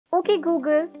Okay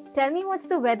Google, tell me what's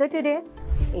the weather today?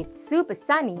 It's super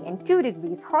sunny and 2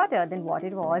 degrees hotter than what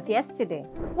it was yesterday.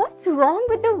 What's wrong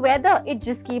with the weather? It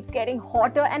just keeps getting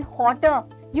hotter and hotter.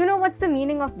 You know what's the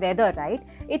meaning of weather, right?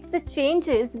 It's the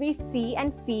changes we see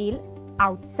and feel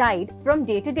outside from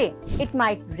day to day. It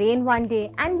might rain one day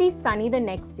and be sunny the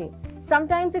next day.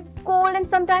 Sometimes it's cold and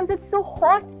sometimes it's so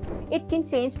hot. It can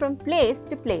change from place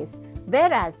to place.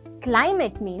 Whereas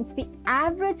climate means the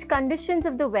average conditions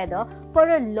of the weather for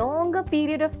a longer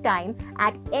period of time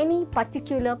at any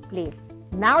particular place.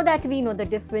 Now that we know the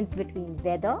difference between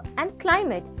weather and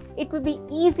climate, it will be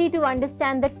easy to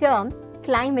understand the term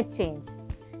climate change.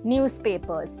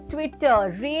 Newspapers,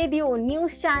 Twitter, radio,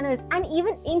 news channels, and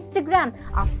even Instagram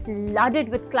are flooded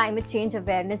with climate change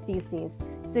awareness these days.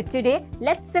 So today,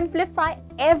 let's simplify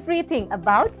everything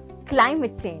about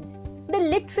climate change. The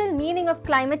literal meaning of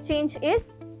climate change is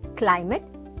climate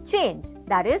change,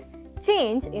 that is,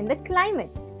 change in the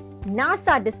climate.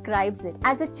 NASA describes it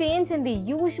as a change in the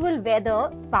usual weather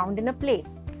found in a place.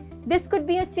 This could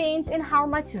be a change in how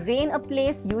much rain a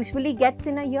place usually gets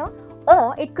in a year,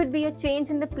 or it could be a change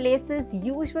in the place's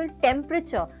usual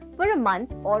temperature for a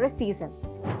month or a season.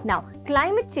 Now,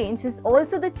 climate change is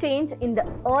also the change in the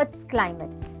Earth's climate.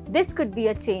 This could be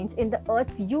a change in the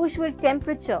Earth's usual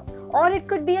temperature, or it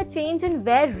could be a change in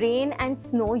where rain and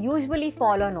snow usually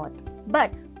fall on Earth.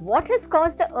 But what has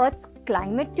caused the Earth's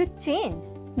climate to change?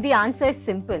 The answer is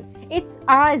simple. It's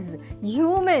us,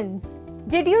 humans.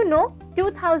 Did you know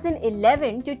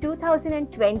 2011 to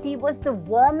 2020 was the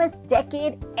warmest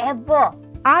decade ever?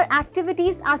 Our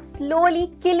activities are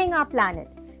slowly killing our planet.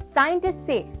 Scientists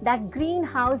say that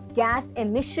greenhouse gas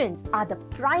emissions are the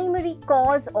primary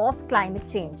cause of climate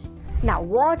change. Now,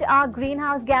 what are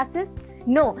greenhouse gases?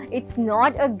 No, it's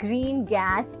not a green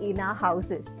gas in our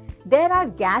houses. There are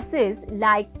gases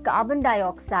like carbon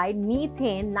dioxide,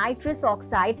 methane, nitrous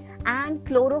oxide, and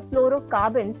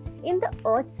chlorofluorocarbons in the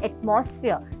Earth's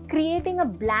atmosphere, creating a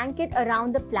blanket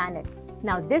around the planet.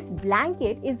 Now, this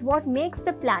blanket is what makes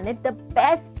the planet the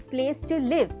best place to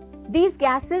live. These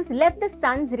gases let the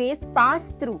sun's rays pass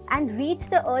through and reach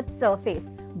the Earth's surface,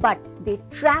 but they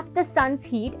trap the sun's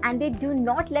heat and they do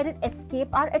not let it escape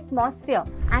our atmosphere.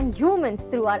 And humans,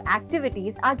 through our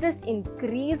activities, are just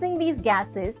increasing these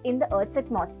gases in the Earth's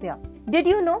atmosphere. Did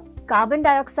you know carbon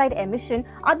dioxide emission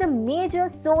are the major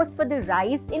source for the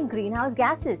rise in greenhouse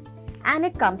gases? And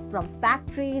it comes from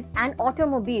factories and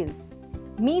automobiles.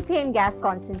 Methane gas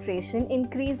concentration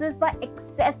increases by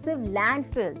excessive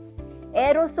landfills.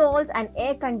 Aerosols and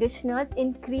air conditioners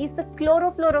increase the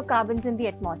chlorofluorocarbons in the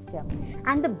atmosphere.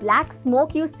 And the black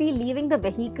smoke you see leaving the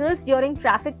vehicles during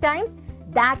traffic times,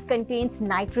 that contains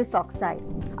nitrous oxide.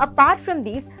 Apart from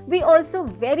these, we also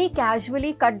very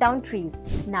casually cut down trees.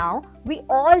 Now, we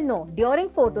all know during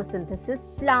photosynthesis,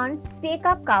 plants take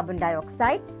up carbon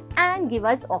dioxide and give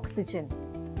us oxygen.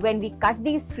 When we cut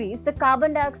these trees, the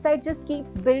carbon dioxide just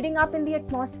keeps building up in the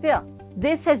atmosphere.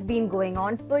 This has been going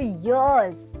on for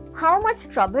years. How much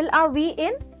trouble are we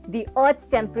in? The Earth's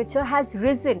temperature has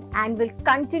risen and will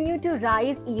continue to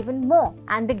rise even more,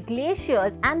 and the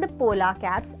glaciers and the polar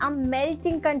caps are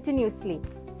melting continuously.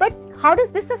 But how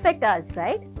does this affect us,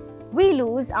 right? We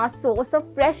lose our source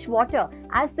of fresh water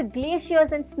as the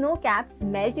glaciers and snow caps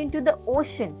melt into the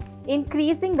ocean,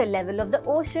 increasing the level of the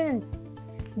oceans.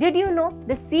 Did you know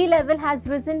the sea level has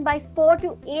risen by 4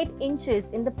 to 8 inches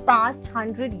in the past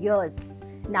 100 years?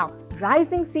 Now,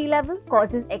 rising sea level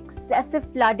causes excessive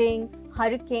flooding,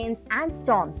 hurricanes, and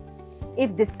storms.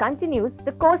 If this continues,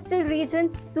 the coastal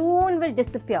regions soon will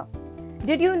disappear.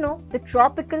 Did you know the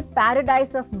tropical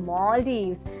paradise of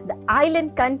Maldives, the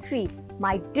island country,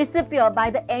 might disappear by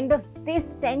the end of this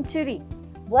century?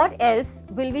 What else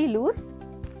will we lose?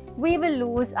 We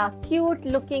will lose our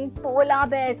cute-looking polar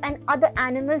bears and other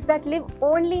animals that live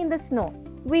only in the snow.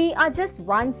 We are just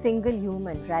one single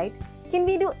human, right? Can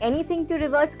we do anything to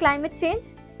reverse climate change?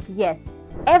 Yes,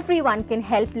 everyone can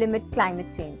help limit climate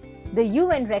change. The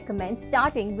UN recommends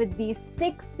starting with these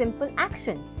 6 simple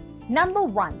actions. Number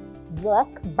 1, walk,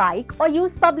 bike, or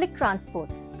use public transport.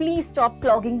 Please stop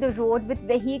clogging the road with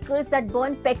vehicles that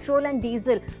burn petrol and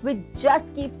diesel, which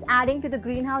just keeps adding to the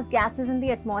greenhouse gases in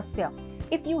the atmosphere.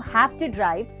 If you have to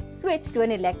drive, switch to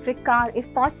an electric car if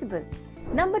possible.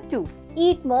 Number 2,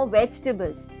 eat more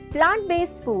vegetables.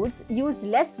 Plant-based foods use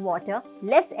less water,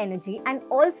 less energy, and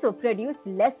also produce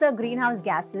lesser greenhouse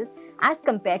gases as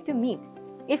compared to meat.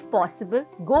 If possible,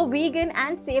 go vegan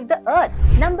and save the earth.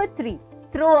 Number 3,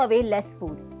 throw away less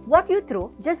food. What you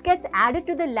throw just gets added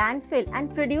to the landfill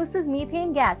and produces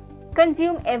methane gas.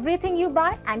 Consume everything you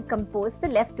buy and compost the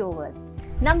leftovers.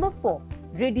 Number 4,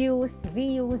 reduce,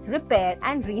 reuse, repair,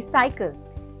 and recycle.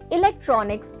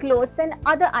 Electronics, clothes and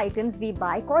other items we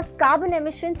buy cause carbon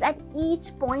emissions at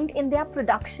each point in their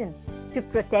production. To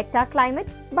protect our climate,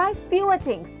 buy fewer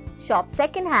things, shop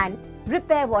second-hand,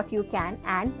 repair what you can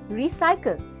and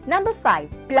recycle. Number 5.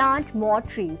 Plant more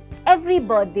trees. Every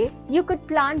birthday, you could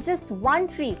plant just one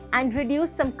tree and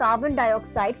reduce some carbon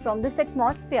dioxide from this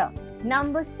atmosphere.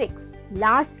 Number 6.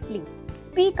 Lastly,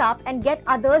 speak up and get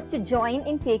others to join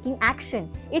in taking action.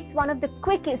 It's one of the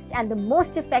quickest and the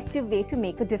most effective way to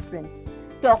make a difference.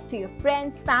 Talk to your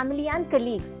friends, family and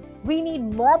colleagues. We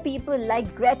need more people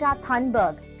like Greta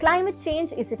Thunberg. Climate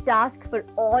change is a task for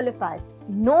all of us.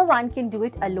 No one can do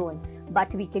it alone,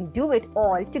 but we can do it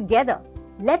all together.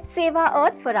 Let's save our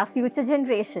earth for our future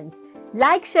generations.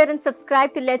 Like, share and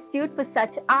subscribe to Letstute for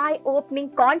such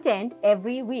eye-opening content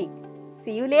every week.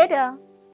 See you later.